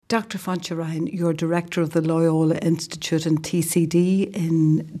Dr Fáinche Ryan, you're director of the Loyola Institute and TCD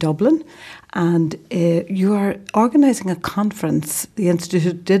in Dublin, and you are organising a conference. The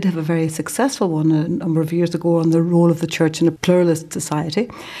Institute did have a very successful one a number of years ago on the role of the church in a pluralist society.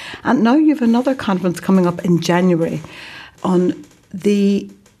 And now you have another conference coming up in January on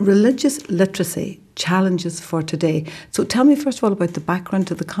the religious literacy challenges for today. So tell me first of all about the background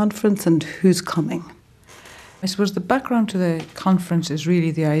to the conference and who's coming. I suppose the background to the conference is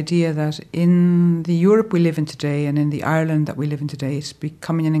really the idea that in the Europe we live in today and in the Ireland that we live in today, it's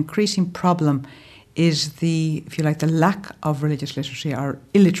becoming an increasing problem is the, if you like, the lack of religious literacy or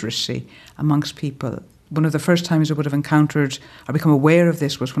illiteracy amongst people. One of the first times I would have encountered or become aware of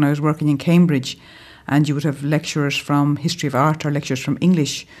this was when I was working in Cambridge, and you would have lecturers from history of art or lecturers from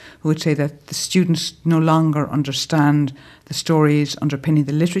English who would say that the students no longer understand the stories underpinning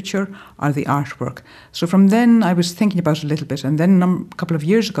the literature or the artwork. So from then I was thinking about it a little bit, and then a couple of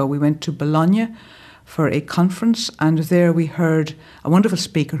years ago we went to Bologna for a conference, and there we heard a wonderful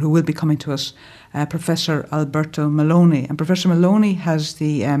speaker who will be coming to us, Professor Alberto Maloney. And Professor Maloney has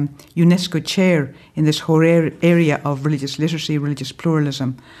the UNESCO chair in this whole area of religious literacy, religious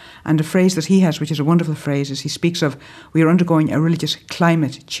pluralism. And a phrase that he has, which is a wonderful phrase, is he speaks of, we are undergoing a religious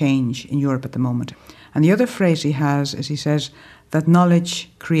climate change in Europe at the moment. And the other phrase he has is he says that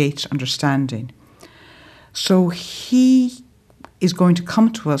knowledge creates understanding. So he is going to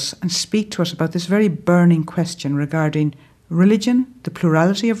come to us and speak to us about this very burning question regarding religion, the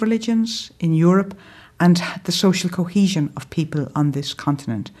plurality of religions in Europe, and the social cohesion of people on this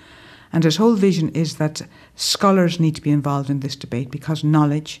continent. And his whole vision is that scholars need to be involved in this debate because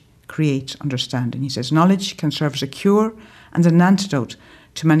knowledge creates understanding. He says knowledge can serve as a cure and an antidote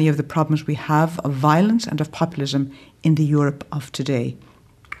to many of the problems we have of violence and of populism in the Europe of today.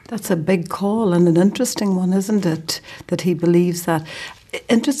 That's a big call and an interesting one, isn't it? That he believes that.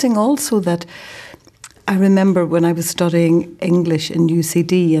 Interesting also that I remember when I was studying English in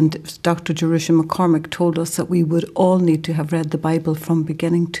UCD, and Dr Jerusha McCormick told us that we would all need to have read the Bible from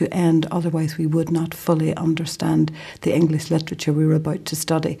beginning to end, otherwise we would not fully understand the English literature we were about to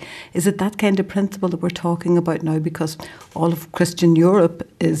study. Is it that kind of principle that we're talking about now, because all of Christian Europe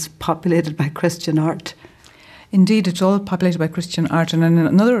is populated by Christian art? Indeed, it's all populated by Christian art. And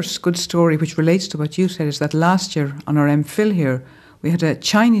another good story which relates to what you said is that last year on our MPhil here, we had a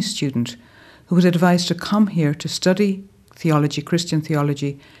Chinese student who was advised to come here to study theology, Christian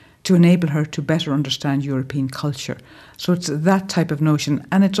theology, to enable her to better understand European culture. So it's that type of notion.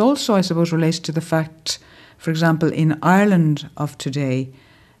 And it also, I suppose, relates to the fact, for example, in Ireland of today,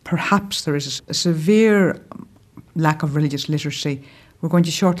 perhaps there is a severe lack of religious literacy. We're going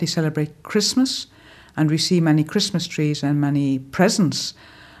to shortly celebrate Christmas, and we see many Christmas trees and many presents,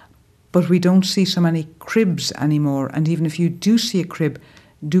 but we don't see so many cribs anymore. And even if you do see a crib,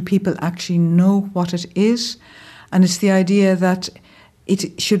 do people actually know what it is? And it's the idea that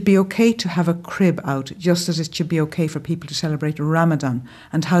it should be okay to have a crib out, just as it should be okay for people to celebrate Ramadan.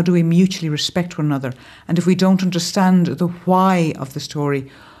 And how do we mutually respect one another? And if we don't understand the why of the story,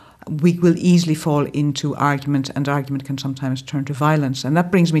 we will easily fall into argument, and argument can sometimes turn to violence. And that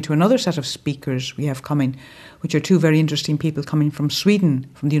brings me to another set of speakers we have coming, which are two very interesting people coming from Sweden,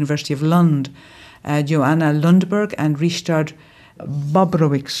 from the University of Lund, Joanna Lundberg and Richard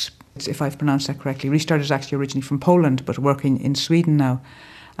Bobrowicz, if I've pronounced that correctly. Richard is actually originally from Poland, but working in Sweden now.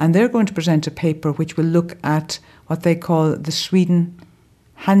 And they're going to present a paper which will look at what they call the Sweden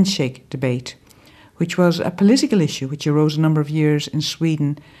handshake debate, which was a political issue which arose a number of years in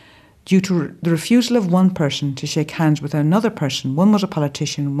Sweden due to the refusal of one person to shake hands with another person. One was a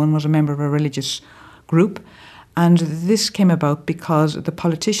politician, one was a member of a religious group. And this came about because the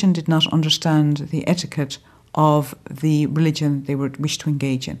politician did not understand the etiquette of the religion they wished to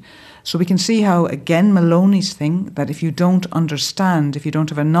engage in. So we can see how, again, Maloney's thing, that if you don't understand, if you don't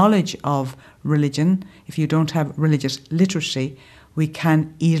have a knowledge of religion, if you don't have religious literacy, we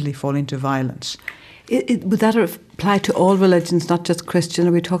can easily fall into violence. Would that apply to all religions, not just Christian?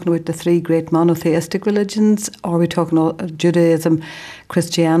 Are we talking about the three great monotheistic religions? Or are we talking about Judaism,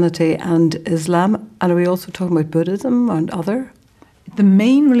 Christianity and Islam? And are we also talking about Buddhism and other? The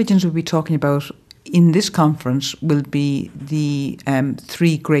main religions we'll be talking about in this conference will be the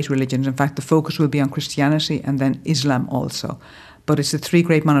three great religions. In fact, the focus will be on Christianity and then Islam also. But it's the three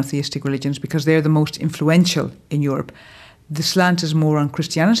great monotheistic religions because they're the most influential in Europe. The slant is more on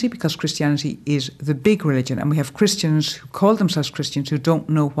Christianity because Christianity is the big religion, and we have Christians who call themselves Christians who don't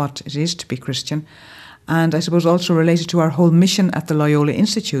know what it is to be Christian. And I suppose also related to our whole mission at the Loyola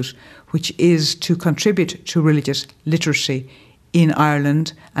Institute, which is to contribute to religious literacy in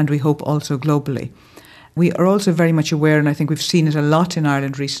Ireland and we hope also globally. We are also very much aware, and I think we've seen it a lot in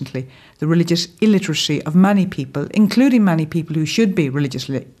Ireland recently, the religious illiteracy of many people, including many people who should be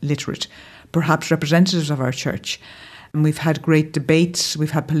religiously literate, perhaps representatives of our church. And we've had great debates,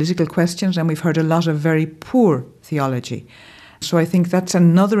 we've had political questions, and we've heard a lot of very poor theology. So I think that's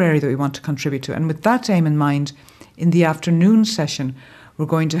another area that we want to contribute to. And with that aim in mind, in the afternoon session, we're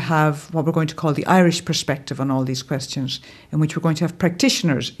going to have what we're going to call the Irish perspective on all these questions, in which we're going to have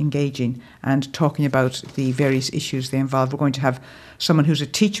practitioners engaging and talking about the various issues they involve. We're going to have someone who's a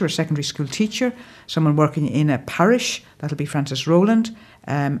teacher, a secondary school teacher, someone working in a parish, that'll be Frances Rowland.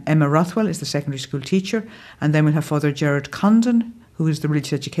 Emma Rothwell is the secondary school teacher, and then we'll have Father Gerard Condon, who is the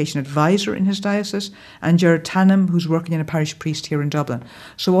religious education advisor in his diocese, and Gerard Tannum, who's working in a parish priest here in Dublin.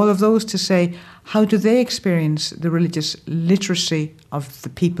 So all of those to say, how do they experience the religious literacy of the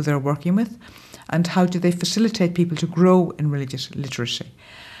people they're working with, and how do they facilitate people to grow in religious literacy?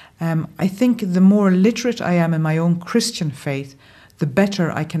 I think the more literate I am in my own Christian faith, the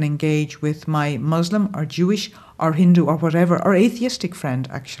better I can engage with my Muslim or Jewish or Hindu or whatever, or atheistic friend,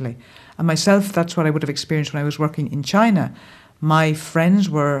 actually. And myself, that's what I would have experienced when I was working in China. My friends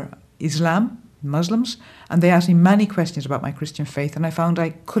were Muslims, and they asked me many questions about my Christian faith, and I found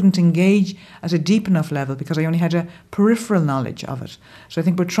I couldn't engage at a deep enough level because I only had a peripheral knowledge of it. So I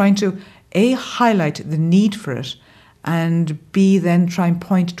think we're trying to, A, highlight the need for it, and B, then try and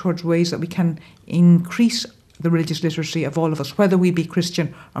point towards ways that we can increase the religious literacy of all of us, whether we be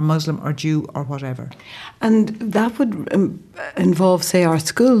Christian or Muslim or Jew or whatever. And that would involve, say, our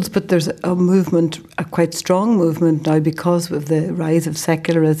schools, but there's a movement, a quite strong movement now because of the rise of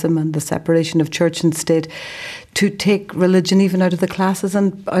secularism and the separation of church and state, to take religion even out of the classes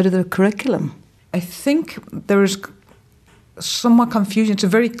and out of the curriculum. I think there is somewhat confusion. It's a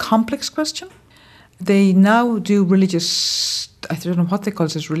very complex question. They now do religious, I don't know what they call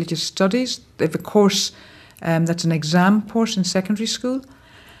it, as religious studies. They have a course that's an exam course in secondary school,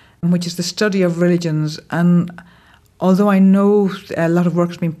 which is the study of religions. And although I know a lot of work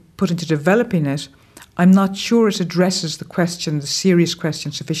has been put into developing it, I'm not sure it addresses the question, the serious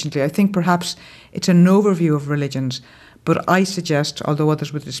question, sufficiently. I think perhaps it's an overview of religions, but I suggest, although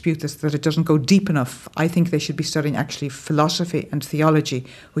others would dispute this, that it doesn't go deep enough. I think they should be studying actually philosophy and theology,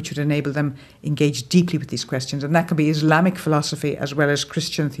 which would enable them engage deeply with these questions. And that could be Islamic philosophy as well as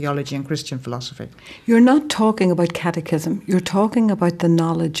Christian theology and Christian philosophy. You're not talking about catechism. You're talking about the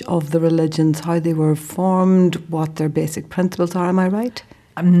knowledge of the religions, how they were formed, what their basic principles are. Am I right?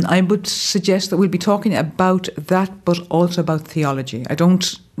 I would suggest that we'll be talking about that, but also about theology.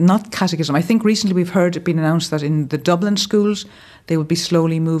 Not catechism. I think recently we've heard it being announced that in the Dublin schools, they will be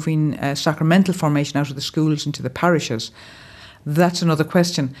slowly moving sacramental formation out of the schools into the parishes. That's another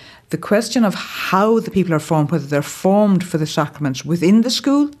question. The question of how the people are formed, whether they're formed for the sacraments within the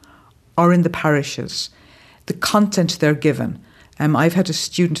school or in the parishes, the content they're given. I've had a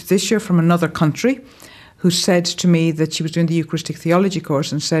student this year from another country who said to me that she was doing the Eucharistic theology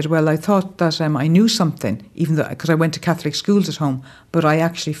course and said, well, I thought that I knew something, even though because I went to Catholic schools at home, but I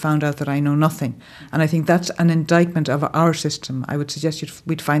actually found out that I know nothing. And I think that's an indictment of our system. I would suggest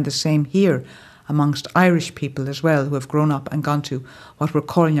we'd find the same here amongst Irish people as well, who have grown up and gone to what we're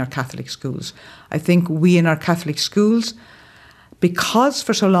calling our Catholic schools. I think we in our Catholic schools, because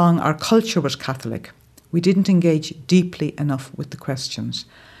for so long our culture was Catholic, we didn't engage deeply enough with the questions.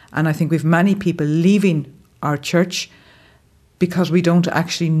 And I think we've many people leaving our church because we don't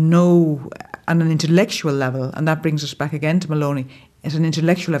actually know on an intellectual level, and that brings us back again to Maloney, at an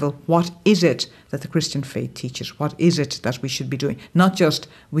intellectual level, what is it that the Christian faith teaches? What is it that we should be doing? Not just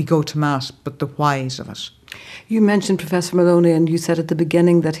we go to Mass, but the whys of it. You mentioned Professor Maloney, and you said at the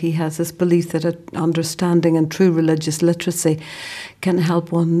beginning that he has this belief that understanding and true religious literacy can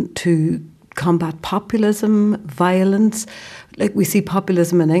help one to combat populism, violence. Like we see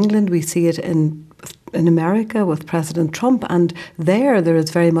populism in England, we see it in America with President Trump, and there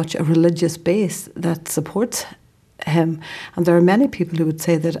is very much a religious base that supports him. And there are many people who would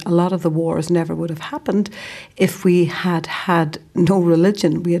say that a lot of the wars never would have happened if we had had no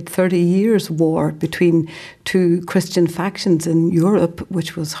religion. We had 30 years war between two Christian factions in Europe,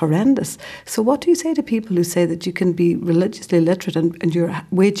 which was horrendous. So what do you say to people who say that you can be religiously literate and you're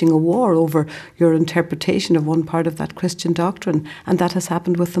waging a war over your interpretation of one part of that Christian doctrine, and that has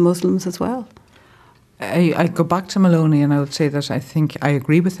happened with the Muslims as well? I go back to Maloney and I would say that I think I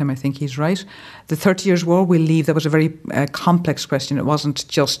agree with him. I think he's right. The 30 Years' War, we'll leave. That was a very complex question. It wasn't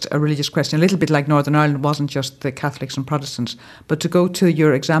just a religious question. A little bit like Northern Ireland, wasn't just the Catholics and Protestants. But to go to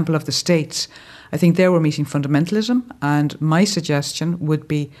your example of the States, I think there we're meeting fundamentalism, and my suggestion would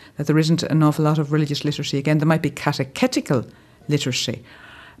be that there isn't an awful lot of religious literacy. Again, there might be catechetical literacy,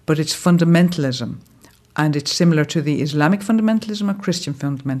 but it's fundamentalism and it's similar to the Islamic fundamentalism or Christian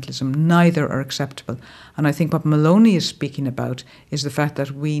fundamentalism. Neither are acceptable. And I think what Maloney is speaking about is the fact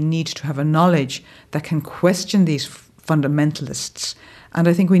that we need to have a knowledge that can question these fundamentalists. And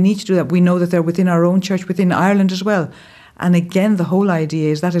I think we need to do that. We know that they're within our own church, within Ireland as well. And again, the whole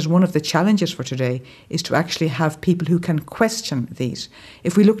idea is that is one of the challenges for today, is to actually have people who can question these.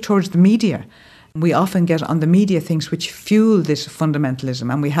 If we look towards the media, we often get on the media things which fuel this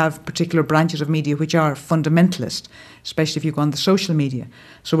fundamentalism, and we have particular branches of media which are fundamentalist, especially if you go on the social media.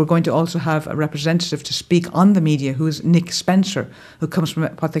 So we're going to also have a representative to speak on the media, who is Nick Spencer, who comes from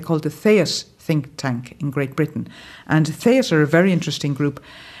what they call the Theos think tank in Great Britain. And Theos are a very interesting group.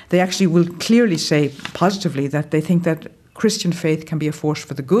 They actually will clearly say positively that they think that Christian faith can be a force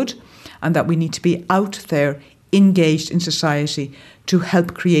for the good, and that we need to be out there engaged in society to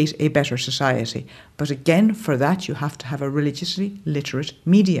help create a better society. But again, for that you have to have a religiously literate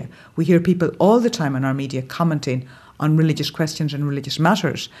media. We hear people all the time in our media commenting on religious questions and religious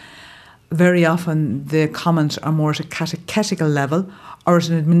matters. Very often the comments are more at a catechetical level or at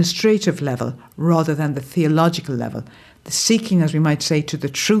an administrative level rather than the theological level. The seeking, as we might say, to the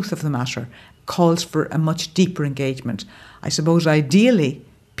truth of the matter calls for a much deeper engagement. I suppose ideally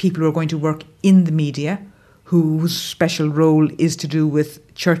people who are going to work in the media, whose special role is to do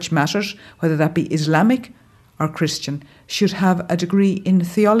with church matters, whether that be Islamic or Christian, should have a degree in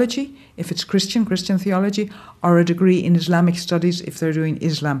theology, if it's Christian theology, or a degree in Islamic studies if they're doing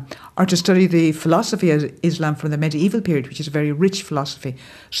Islam, or to study the philosophy of Islam from the medieval period, which is a very rich philosophy.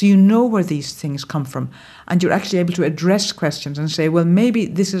 So you know where these things come from, and you're actually able to address questions and say, well, maybe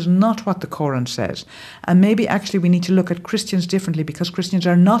this is not what the Quran says, and maybe actually we need to look at Christians differently, because Christians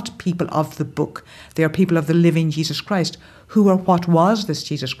are not people of the book. They are people of the living Jesus Christ. Who or what was this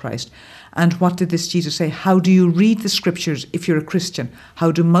Jesus Christ? And what did this Jesus say? How do you read the scriptures if you're a Christian?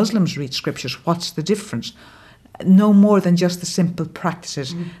 How do Muslims read scriptures? What's the difference? No more than just the simple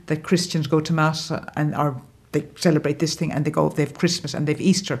practices that Christians go to Mass or they celebrate this thing and they have Christmas and they have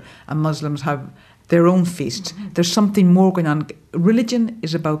Easter, and Muslims have their own feasts. There's something more going on. Religion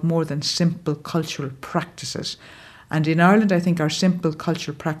is about more than simple cultural practices. And in Ireland, I think our simple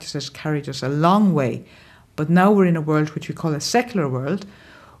cultural practices carried us a long way. But now we're in a world which we call a secular world,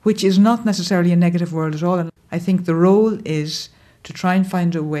 which is not necessarily a negative world at all. And I think the role is to try and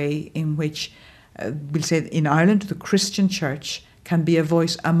find a way in which, we'll say in Ireland, the Christian church can be a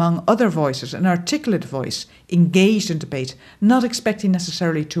voice among other voices, an articulate voice, engaged in debate, not expecting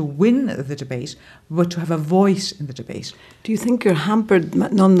necessarily to win the debate, but to have a voice in the debate. Do you think you're hampered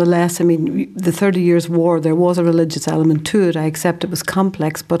nonetheless? I mean, the 30 Years' War, there was a religious element to it. I accept it was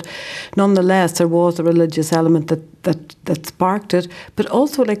complex, but nonetheless there was a religious element that sparked it. But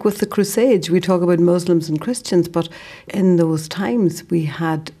also, like with the Crusades, we talk about Muslims and Christians, but in those times we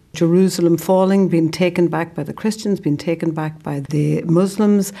had Jerusalem falling, being taken back by the Christians, being taken back by the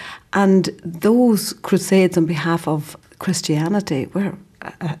Muslims. And those crusades on behalf of Christianity were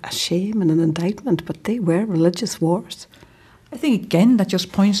a shame and an indictment, but they were religious wars. I think, again, that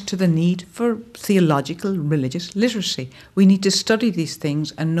just points to the need for theological religious literacy. We need to study these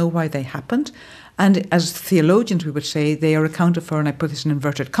things and know why they happened. And as theologians, we would say they are accounted for, and I put this in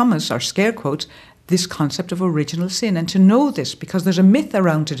inverted commas or scare quotes, this concept of original sin. And to know this, because there's a myth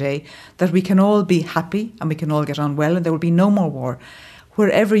around today that we can all be happy and we can all get on well and there will be no more war.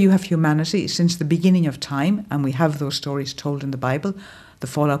 Wherever you have humanity since the beginning of time, and we have those stories told in the Bible, the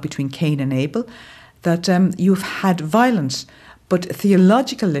fallout between Cain and Abel, that you've had violence. But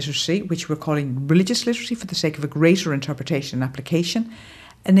theological literacy, which we're calling religious literacy for the sake of a greater interpretation and application,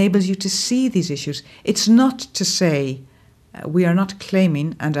 enables you to see these issues. It's not to say, we are not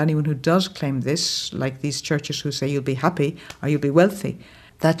claiming, and anyone who does claim this, like these churches who say you'll be happy or you'll be wealthy,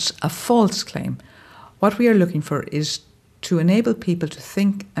 that's a false claim. What we are looking for is to enable people to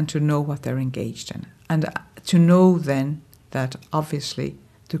think and to know what they're engaged in, and to know then that obviously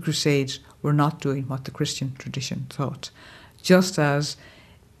the Crusades were not doing what the Christian tradition thought. Just as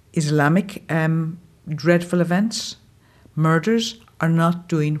Islamic dreadful events, murders, are not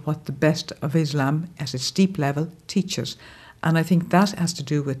doing what the best of Islam at its deep level teaches. And I think that has to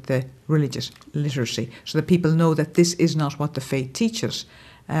do with the religious literacy, so that people know that this is not what the faith teaches.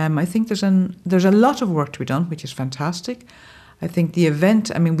 I think there's a lot of work to be done, which is fantastic. I think the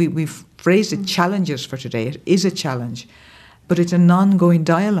event, I mean, we've phrased it challenges for today. It is a challenge, but it's an ongoing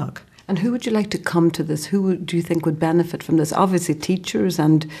dialogue. And who would you like to come to this? Who do you think would benefit from this? Obviously teachers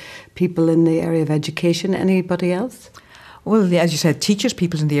and people in the area of education. Anybody else? Well, as you said, teachers,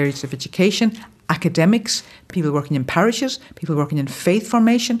 people in the areas of education, academics, people working in parishes, people working in faith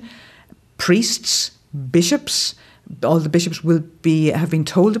formation, priests, bishops, All the bishops have been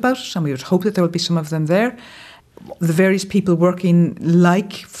told about it, and we would hope that there will be some of them there. The various people working,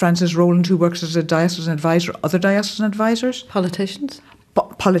 like Francis Rowland, who works as a diocesan advisor, other diocesan advisors. Politicians?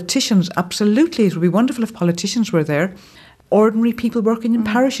 Politicians, absolutely. It would be wonderful if politicians were there. Ordinary people working in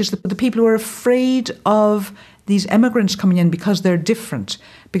parishes, the people who are afraid of these emigrants coming in because they're different.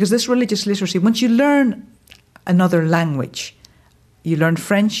 Because this religious literacy, once you learn another language, you learn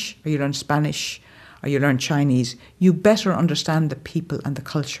French or you learn Spanish or you learn Chinese, you better understand the people and the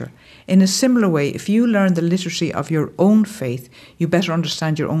culture. In a similar way, if you learn the literacy of your own faith, you better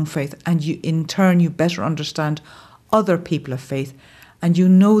understand your own faith, and in turn you better understand other people of faith, and you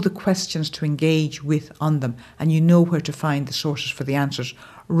know the questions to engage with on them, and you know where to find the sources for the answers,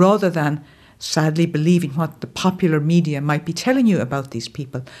 rather than sadly believing what the popular media might be telling you about these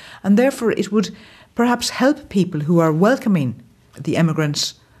people. And therefore it would perhaps help people who are welcoming the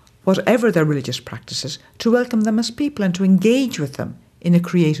immigrants, whatever their religious practices, to welcome them as people and to engage with them in a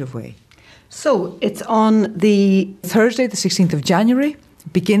creative way. So it's on the Thursday, the 16th of January.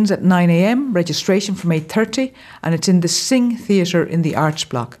 It begins at 9 a.m, registration from 8:30, and it's in the Sing Theatre in the Arts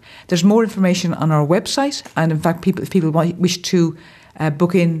Block. There's more information on our website, and in fact, if people wish to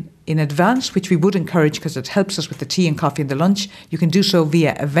book in advance, which we would encourage because it helps us with the tea and coffee and the lunch, you can do so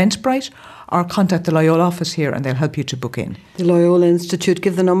via Eventbrite or contact the Loyola office here and they'll help you to book in. The Loyola Institute,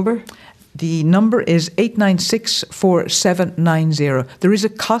 give the number. The number is 896-4790. There is a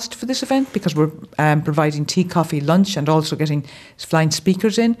cost for this event because we're providing tea, coffee, lunch and also getting flying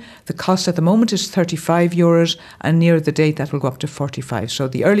speakers in. The cost at the moment is €35 and near the date that will go up to 45. So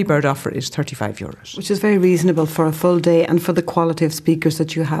the early bird offer is €35. Which is very reasonable for a full day and for the quality of speakers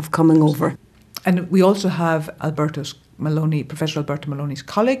that you have coming over. And we also have Professor Alberto Maloney's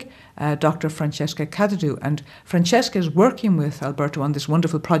colleague, Dr Fáinche Ryan. And Francesca is working with Alberto on this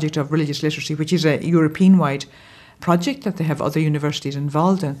wonderful project of religious literacy, which is a European-wide project that they have other universities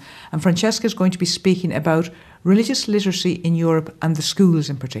involved in. And Francesca is going to be speaking about religious literacy in Europe and the schools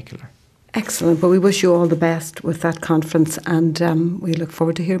in particular. Excellent. But we wish you all the best with that conference, and we look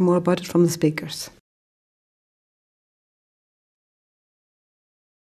forward to hearing more about it from the speakers.